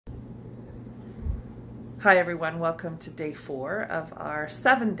Hi everyone, welcome to day 4 of our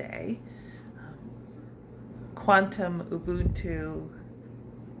 7-day Quantum Ubuntu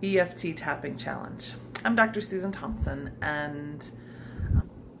EFT tapping challenge. I'm Dr. Susan Thompson, and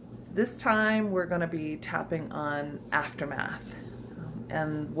this time we're going to be tapping on aftermath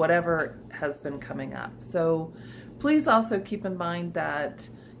and whatever has been coming up. So please also keep in mind that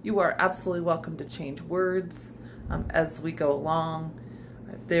you are absolutely welcome to change words as we go along.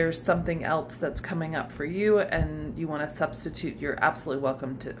 If there's something else that's coming up for you and you want to substitute, you're absolutely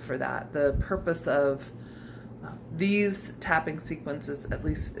welcome for that. The purpose of these tapping sequences is at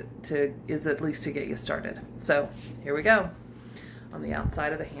least to get you started. So here we go. On the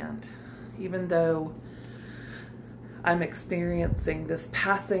outside of the hand, even though I'm experiencing this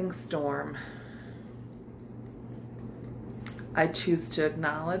passing storm, I choose to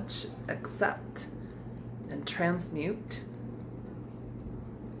acknowledge, accept, and transmute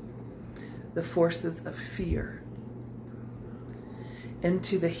the forces of fear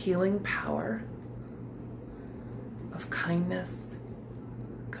into the healing power of kindness,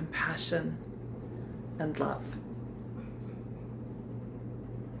 compassion, and love.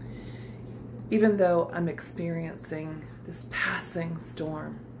 Even though I'm experiencing this passing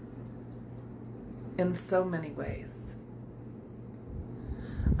storm in so many ways,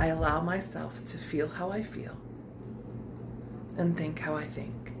 I allow myself to feel how I feel and think how I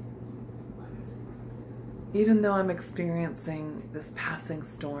think. Even though I'm experiencing this passing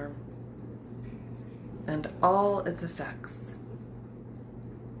storm and all its effects,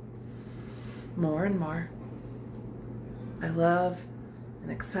 more and more, I love and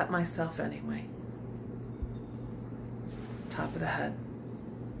accept myself anyway. Top of the head,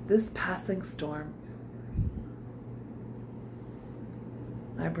 this passing storm.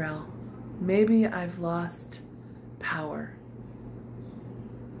 Eyebrow, maybe I've lost power.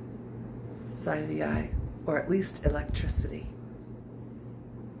 Side of the eye, or at least electricity.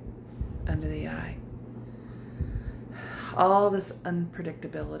 Under the eye. All this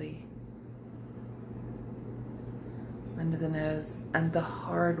unpredictability. Under the nose, and the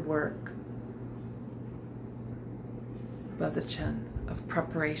hard work above the chin of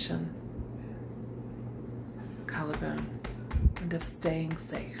preparation, collarbone, and of staying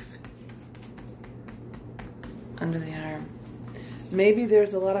safe. Under the arm. Maybe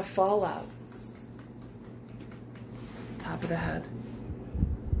there's a lot of fallout. Top of the head,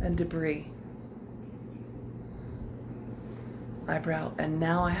 and debris. Eyebrow, and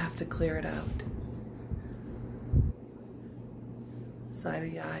now I have to clear it out. Side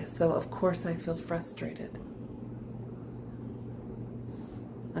of the eye, so of course I feel frustrated.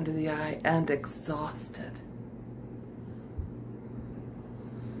 Under the eye, and exhausted.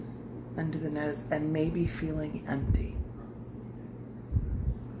 Under the nose, and maybe feeling empty.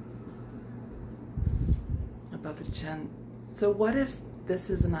 Above the chin. So what if this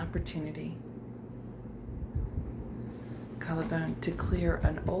is an opportunity, collarbone, to clear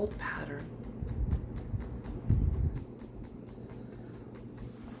an old pattern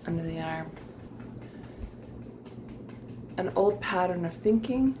under the arm, an old pattern of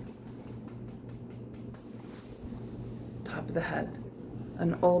thinking, top of the head,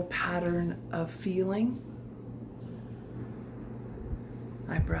 an old pattern of feeling,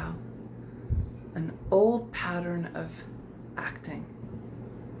 eyebrow, an old pattern of acting.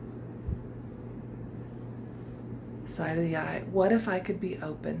 Side of the eye. What if I could be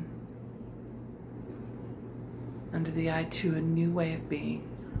open under the eye to a new way of being?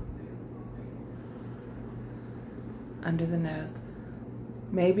 Under the nose.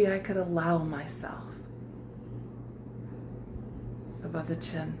 Maybe I could allow myself above the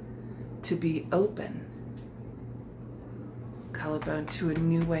chin to be open, collarbone, to a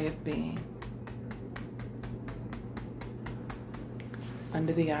new way of being.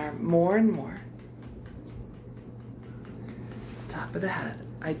 Under the arm, more and more. Top of the head,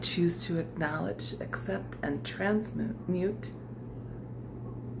 I choose to acknowledge, accept, and transmute,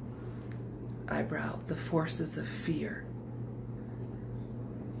 eyebrow, the forces of fear.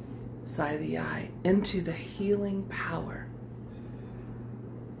 Side of the eye, into the healing power,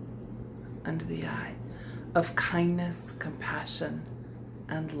 under the eye, of kindness, compassion,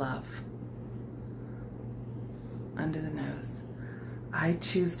 and love. Under the nose, I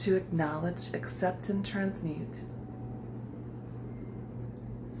choose to acknowledge, accept, and transmute,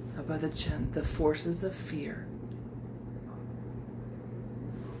 above the chin, the forces of fear.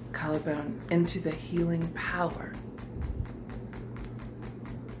 Collarbone, into the healing power.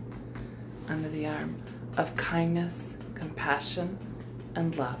 Under the arm, of kindness, compassion,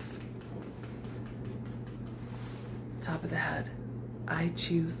 and love. Top of the head, I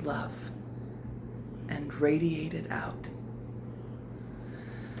choose love and radiate it out.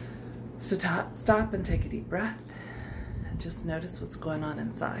 So stop and take a deep breath and just notice what's going on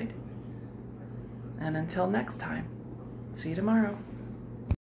inside. And until next time, see you tomorrow.